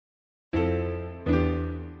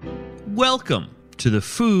Welcome to the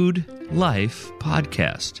Food Life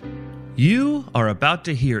Podcast. You are about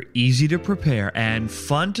to hear easy to prepare and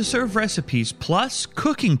fun to serve recipes plus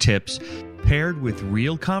cooking tips paired with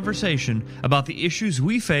real conversation about the issues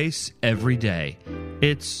we face every day.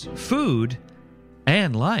 It's food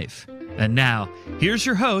and life. And now, here's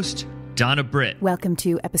your host, Donna Britt. Welcome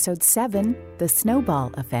to episode 7, The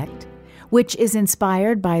Snowball Effect, which is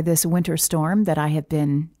inspired by this winter storm that I have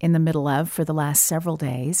been in the middle of for the last several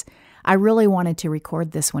days. I really wanted to record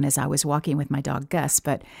this one as I was walking with my dog Gus,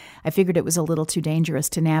 but I figured it was a little too dangerous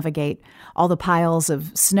to navigate all the piles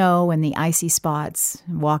of snow and the icy spots,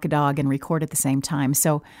 walk a dog, and record at the same time.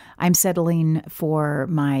 So I'm settling for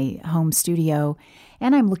my home studio,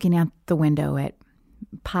 and I'm looking out the window at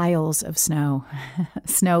piles of snow,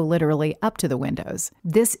 snow literally up to the windows.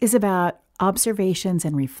 This is about observations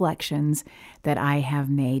and reflections that I have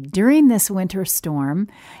made during this winter storm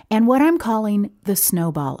and what I'm calling the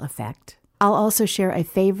snowball effect. I'll also share a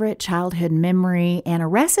favorite childhood memory and a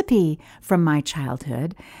recipe from my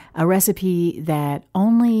childhood, a recipe that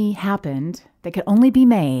only happened, that could only be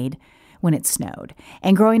made when it snowed.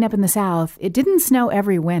 And growing up in the South, it didn't snow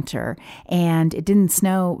every winter, and it didn't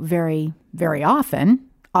snow very, very often.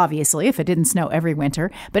 Obviously, if it didn't snow every winter,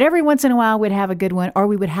 but every once in a while we'd have a good one, or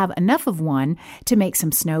we would have enough of one to make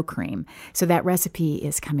some snow cream. So that recipe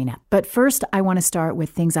is coming up. But first, I want to start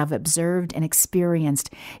with things I've observed and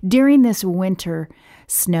experienced during this winter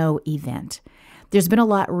snow event. There's been a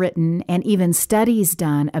lot written and even studies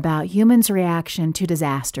done about humans' reaction to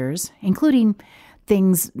disasters, including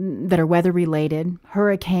things that are weather-related,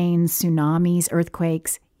 hurricanes, tsunamis,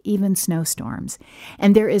 earthquakes, even snowstorms.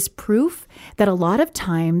 And there is proof that a lot of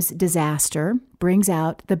times disaster brings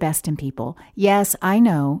out the best in people. Yes, I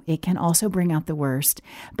know it can also bring out the worst,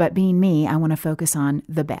 but being me, I want to focus on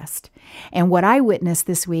the best. And what I witnessed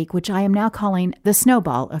this week, which I am now calling the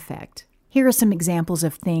snowball effect. Here are some examples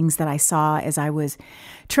of things that I saw as I was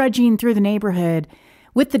trudging through the neighborhood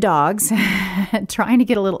with the dogs, trying to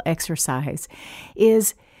get a little exercise,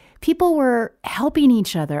 is people were helping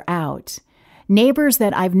each other out. Neighbors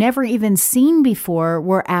that I've never even seen before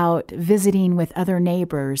were out visiting with other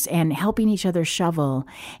neighbors and helping each other shovel.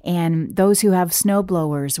 And those who have snow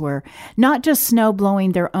blowers were not just snow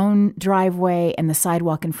blowing their own driveway and the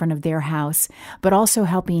sidewalk in front of their house, but also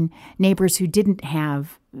helping neighbors who didn't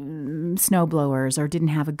have snow blowers or didn't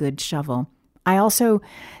have a good shovel. I also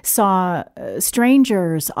saw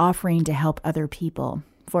strangers offering to help other people.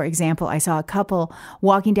 For example, I saw a couple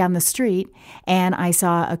walking down the street and I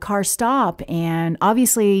saw a car stop, and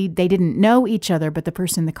obviously they didn't know each other, but the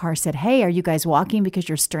person in the car said, "Hey, are you guys walking because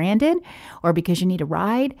you're stranded or because you need a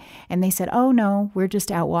ride?" And they said, "Oh no, we're just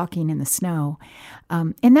out walking in the snow."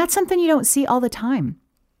 And that's something you don't see all the time.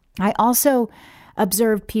 I also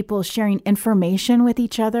observed people sharing information with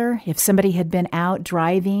each other. If somebody had been out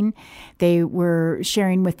driving, they were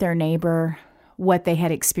sharing with their neighbor what they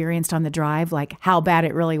had experienced on the drive, like how bad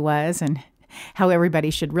it really was and how everybody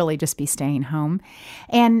should really just be staying home.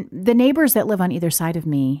 And the neighbors that live on either side of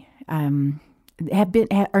me are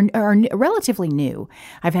relatively new.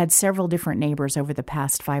 I've had several different neighbors over the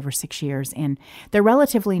past 5 or 6 years, and they're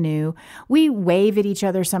relatively new. We wave at each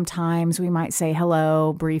other sometimes. We might say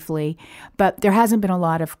hello briefly, but there hasn't been a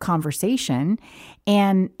lot of conversation.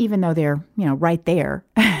 And even though they're, right there,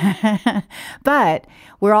 but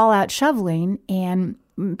we're all out shoveling and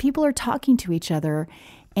people are talking to each other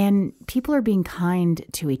and people are being kind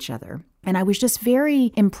to each other. And I was just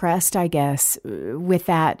very impressed, I guess, with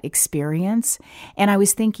that experience. And I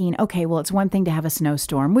was thinking, okay, well, it's one thing to have a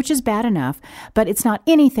snowstorm, which is bad enough, but it's not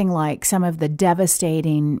anything like some of the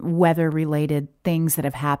devastating weather-related things that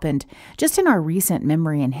have happened just in our recent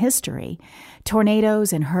memory and history.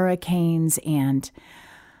 Tornadoes and hurricanes and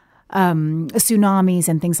tsunamis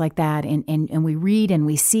and things like that. And we read and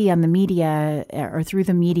we see on the media or through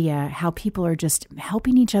the media how people are just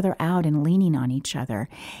helping each other out and leaning on each other.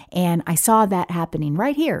 And I saw that happening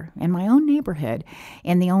right here in my own neighborhood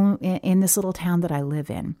in this little town that I live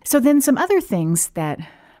in. So then some other things that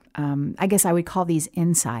I guess I would call these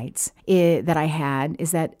insights that I had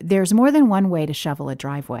is that there's more than one way to shovel a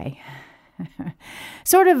driveway.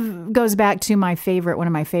 Sort of goes back to one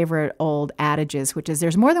of my favorite old adages, which is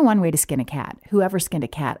there's more than one way to skin a cat. Whoever skinned a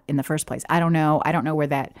cat in the first place? I don't know. I don't know where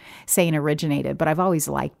that saying originated, but I've always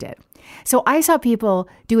liked it. So I saw people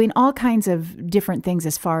doing all kinds of different things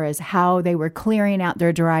as far as how they were clearing out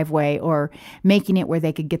their driveway or making it where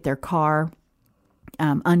they could get their car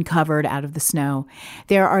uncovered out of the snow.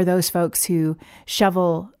 There are those folks who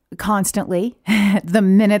shovel constantly. The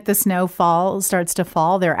minute the snow starts to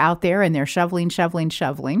fall, they're out there and they're shoveling.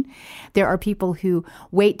 There are people who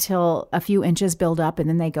wait till a few inches build up and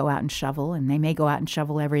then they go out and shovel, and they may go out and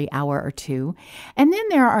shovel every hour or two. And then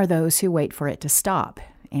there are those who wait for it to stop.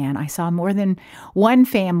 And I saw more than one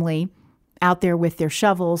family out there with their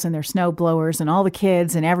shovels and their snow blowers and all the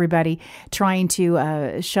kids and everybody trying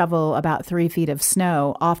to shovel about 3 feet of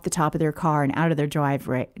snow off the top of their car and out of their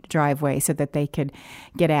driveway so that they could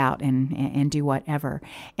get out and do whatever.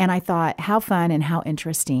 And I thought, how fun and how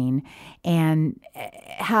interesting, and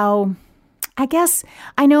how, I guess,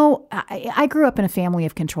 I know I grew up in a family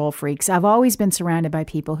of control freaks. I've always been surrounded by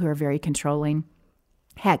people who are very controlling.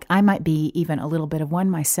 Heck, I might be even a little bit of one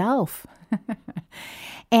myself.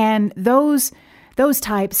 And those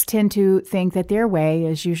types tend to think that their way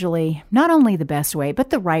is usually not only the best way, but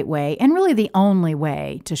the right way, and really the only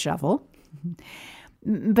way to shovel.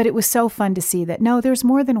 But it was so fun to see that, no, there's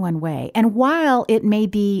more than one way. And while it may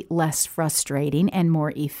be less frustrating and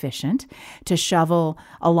more efficient to shovel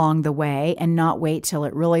along the way and not wait till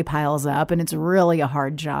it really piles up and it's really a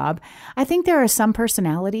hard job, I think there are some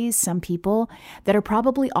personalities, some people that are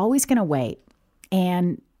probably always going to wait.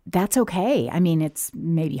 And that's okay. I mean, it's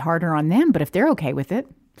maybe harder on them, but if they're okay with it,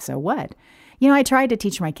 so what? You know, I tried to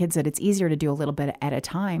teach my kids that it's easier to do a little bit at a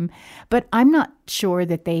time, but I'm not sure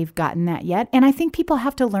that they've gotten that yet. And I think people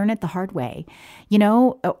have to learn it the hard way, you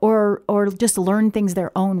know, or just learn things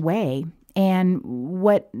their own way. And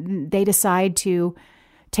what they decide to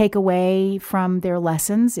take away from their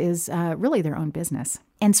lessons is really their own business.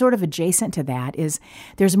 And sort of adjacent to that is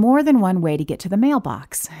there's more than one way to get to the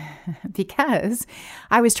mailbox, because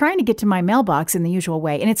I was trying to get to my mailbox in the usual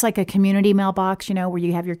way. And it's like a community mailbox, you know, where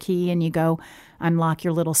you have your key and you go unlock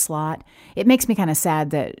your little slot. It makes me kind of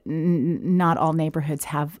sad that not all neighborhoods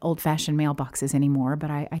have old-fashioned mailboxes anymore,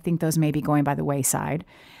 but I think those may be going by the wayside.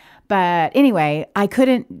 But anyway, I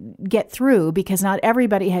couldn't get through because not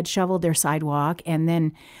everybody had shoveled their sidewalk. And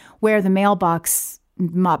then where the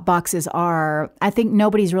boxes are, I think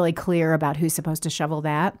nobody's really clear about who's supposed to shovel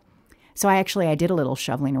that. So I did a little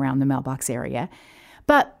shoveling around the mailbox area.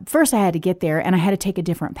 But first I had to get there and I had to take a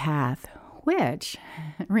different path, which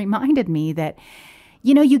reminded me that,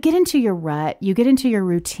 you know, you get into your rut, you get into your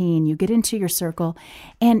routine, you get into your circle,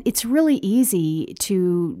 and it's really easy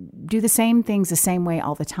to do the same things the same way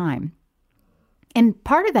all the time. And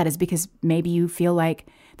part of that is because maybe you feel like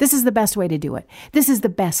this is the best way to do it. This is the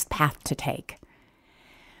best path to take.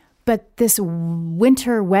 But this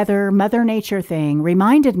winter weather, Mother Nature thing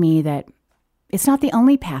reminded me that it's not the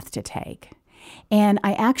only path to take. And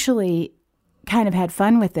I actually kind of had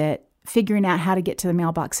fun with it, figuring out how to get to the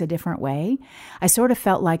mailbox a different way. I sort of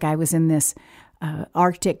felt like I was in this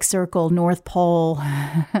Arctic Circle, North Pole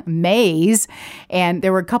maze. And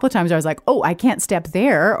there were a couple of times I was like, oh, I can't step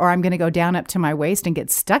there, or I'm going to go down up to my waist and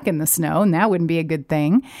get stuck in the snow. And that wouldn't be a good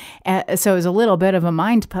thing. So it was a little bit of a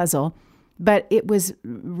mind puzzle. But it was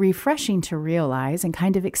refreshing to realize and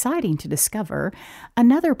kind of exciting to discover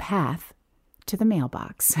another path to the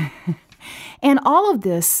mailbox. And all of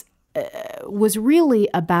this was really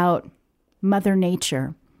about Mother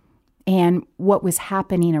Nature and what was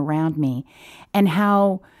happening around me and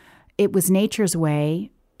how it was nature's way,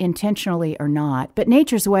 intentionally or not. But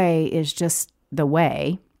nature's way is just the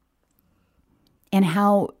way. And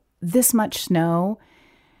how this much snow,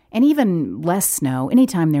 and even less snow,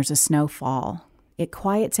 anytime there's a snowfall, it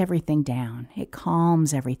quiets everything down. It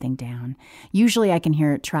calms everything down. Usually I can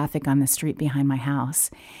hear traffic on the street behind my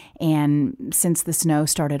house. And since the snow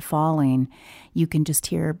started falling, you can just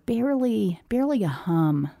hear barely a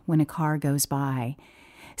hum when a car goes by.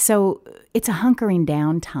 So it's a hunkering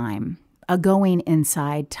down time, a going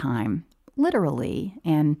inside time, literally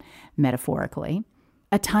and metaphorically,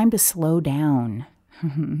 a time to slow down.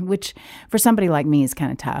 Which for somebody like me is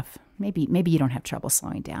kind of tough. Maybe you don't have trouble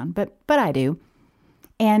slowing down, but I do.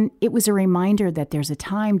 And it was a reminder that there's a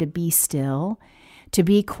time to be still, to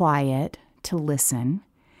be quiet, to listen,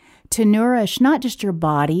 to nourish not just your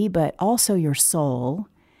body, but also your soul,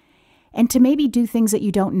 and to maybe do things that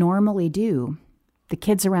you don't normally do. The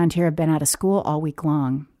kids around here have been out of school all week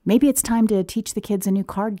long. Maybe it's time to teach the kids a new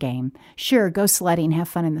card game. Sure, go sledding, have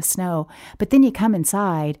fun in the snow, but then you come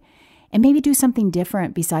inside and maybe do something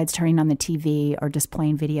different besides turning on the TV or just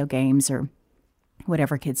playing video games or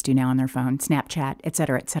whatever kids do now on their phone, Snapchat,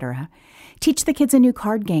 etc., etc. Teach the kids a new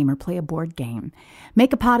card game or play a board game.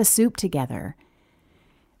 Make a pot of soup together.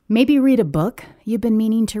 Maybe read a book you've been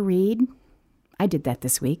meaning to read. I did that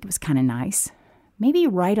this week. It was kind of nice. Maybe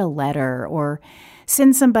write a letter or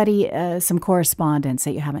send somebody some correspondence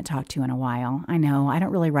that you haven't talked to in a while. I know, I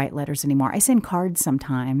don't really write letters anymore. I send cards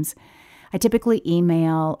sometimes. I typically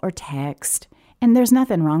email or text, and there's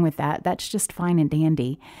nothing wrong with that. That's just fine and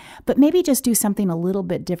dandy. But maybe just do something a little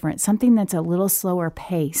bit different, something that's a little slower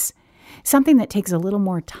pace, something that takes a little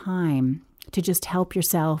more time to just help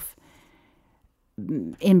yourself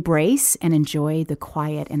embrace and enjoy the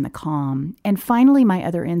quiet and the calm. And finally, my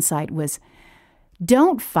other insight was,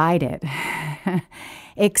 don't fight it.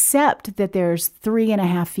 Accept that there's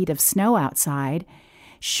 3.5 feet of snow outside.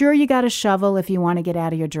 Sure, you got to shovel if you want to get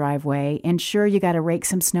out of your driveway. And sure, you got to rake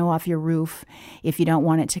some snow off your roof if you don't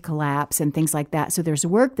want it to collapse and things like that. So there's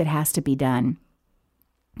work that has to be done.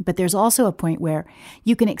 But there's also a point where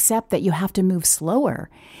you can accept that you have to move slower.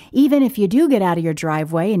 Even if you do get out of your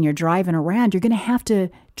driveway and you're driving around, you're going to have to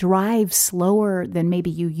drive slower than maybe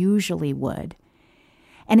you usually would.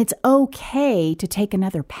 And it's okay to take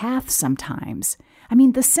another path sometimes. I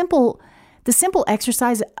mean, the simple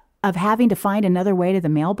exercise of having to find another way to the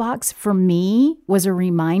mailbox for me was a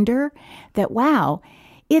reminder that, wow,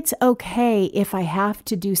 it's okay if I have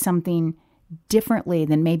to do something differently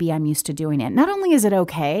than maybe I'm used to doing it. Not only is it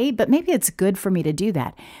okay, but maybe it's good for me to do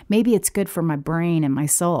that. Maybe it's good for my brain and my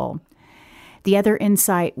soul. The other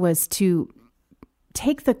insight was to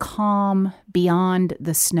take the calm beyond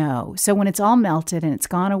the snow. So when it's all melted and it's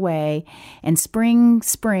gone away and spring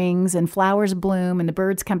springs and flowers bloom and the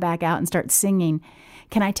birds come back out and start singing,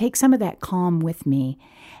 can I take some of that calm with me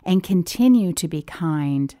and continue to be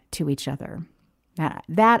kind to each other?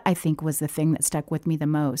 That I think was the thing that stuck with me the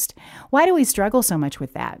most. Why do we struggle so much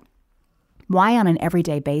with that? Why on an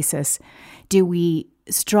everyday basis do we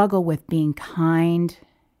struggle with being kind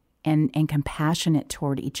and compassionate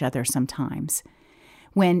toward each other sometimes,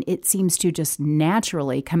 when it seems to just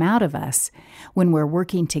naturally come out of us when we're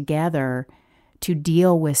working together to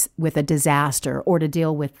deal with a disaster or to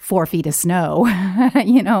deal with 4 feet of snow,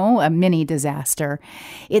 a mini disaster?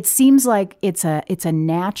 It seems like it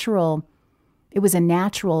was a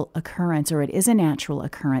natural occurrence, or it is a natural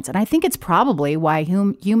occurrence. And I think it's probably why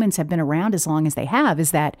humans have been around as long as they have,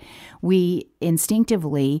 is that we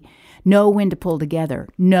instinctively know when to pull together,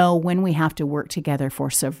 know when we have to work together for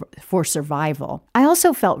survival. I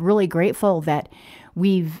also felt really grateful that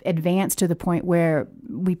we've advanced to the point where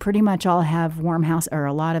we pretty much all have warm house, or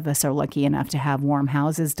a lot of us are lucky enough to have warm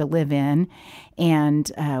houses to live in,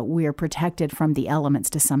 and we are protected from the elements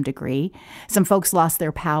to some degree. Some folks lost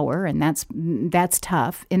their power, and that's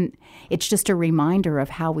tough. And it's just a reminder of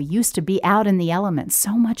how we used to be out in the elements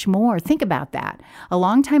so much more. Think about that. A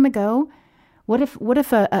long time ago, what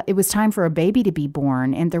if it was time for a baby to be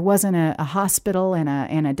born and there wasn't a hospital and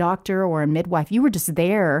a doctor or a midwife? You were just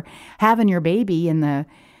there having your baby in the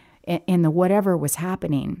whatever was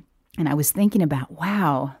happening. And I was thinking about,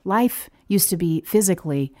 wow, life used to be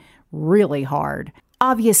physically really hard.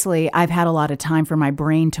 Obviously, I've had a lot of time for my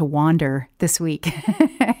brain to wander this week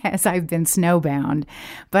as I've been snowbound,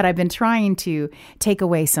 but I've been trying to take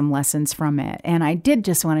away some lessons from it. And I did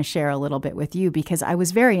just want to share a little bit with you because I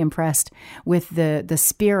was very impressed with the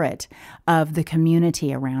spirit of the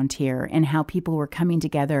community around here and how people were coming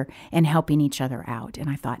together and helping each other out. And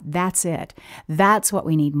I thought, that's it. That's what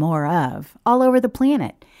we need more of all over the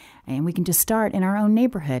planet. And we can just start in our own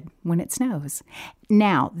neighborhood when it snows.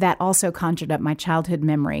 Now, that also conjured up my childhood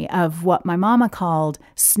memory of what my mama called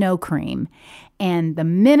snow cream. And the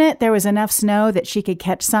minute there was enough snow that she could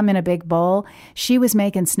catch some in a big bowl, she was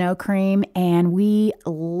making snow cream, and we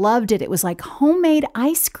loved it. It was like homemade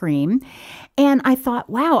ice cream. And I thought,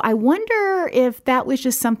 wow, I wonder if that was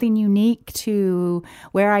just something unique to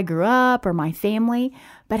where I grew up or my family.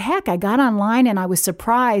 But heck, I got online and I was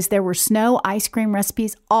surprised. There were snow ice cream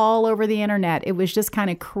recipes all over the internet. It was just kind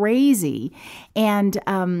of crazy. And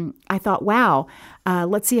I thought, wow,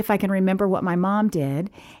 let's see if I can remember what my mom did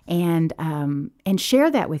and share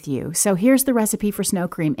that with you. So here's the recipe for snow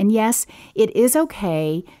cream. And yes, it is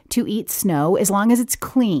okay to eat snow as long as it's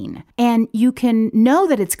clean. And you can know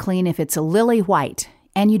that it's clean if it's a lily white.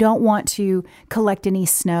 And you don't want to collect any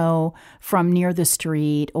snow from near the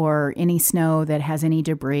street or any snow that has any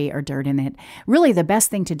debris or dirt in it. Really, the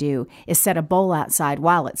best thing to do is set a bowl outside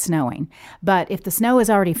while it's snowing. But if the snow has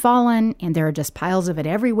already fallen and there are just piles of it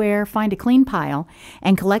everywhere, find a clean pile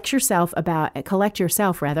and collect yourself about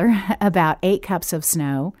 8 cups of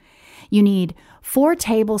snow. You need 4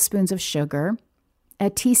 tablespoons of sugar, a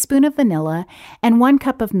teaspoon of vanilla, and 1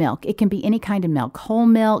 cup of milk. It can be any kind of milk, whole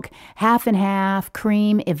milk, half and half,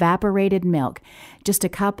 cream, evaporated milk, just a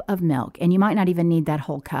cup of milk. And you might not even need that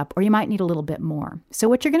whole cup, or you might need a little bit more. So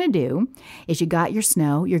what you're going to do is you got your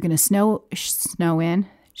snow, you're going to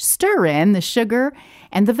stir in the sugar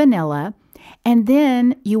and the vanilla, And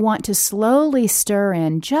then you want to slowly stir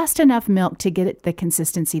in just enough milk to get it the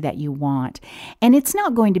consistency that you want. And it's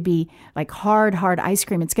not going to be like hard ice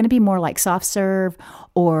cream. It's going to be more like soft serve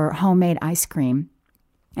or homemade ice cream.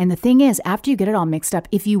 And the thing is, after you get it all mixed up,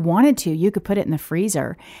 if you wanted to, you could put it in the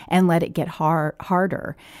freezer and let it get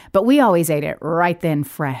harder. But we always ate it right then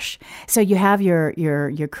fresh. So you have your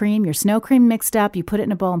cream, your snow cream mixed up. You put it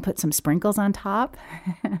in a bowl and put some sprinkles on top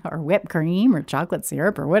or whipped cream or chocolate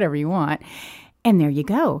syrup or whatever you want. And there you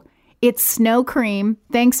go. It's snow cream.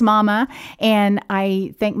 Thanks, Mama. And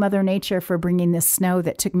I thank Mother Nature for bringing this snow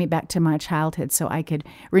that took me back to my childhood so I could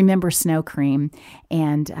remember snow cream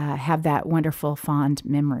and have that wonderful, fond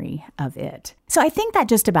memory of it. So I think that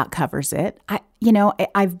just about covers it.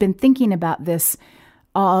 I've been thinking about this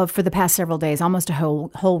for the past several days, almost a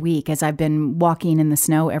whole week, as I've been walking in the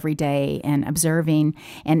snow every day and observing.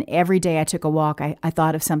 And every day I took a walk, I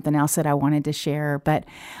thought of something else that I wanted to share. But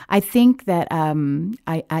I think that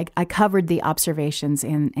I covered the observations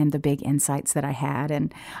and the big insights that I had.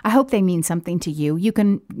 And I hope they mean something to you. You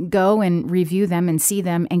can go and review them and see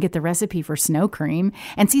them and get the recipe for snow cream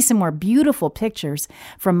and see some more beautiful pictures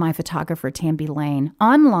from my photographer, Tamby Lane,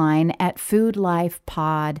 online at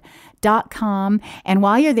foodlifepod.com. And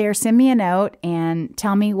while you're there, send me a note and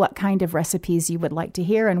tell me what kind of recipes you would like to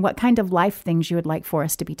hear and what kind of life things you would like for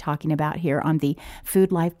us to be talking about here on the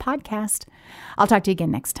Food Life Podcast. I'll talk to you again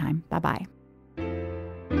next time. Bye-bye.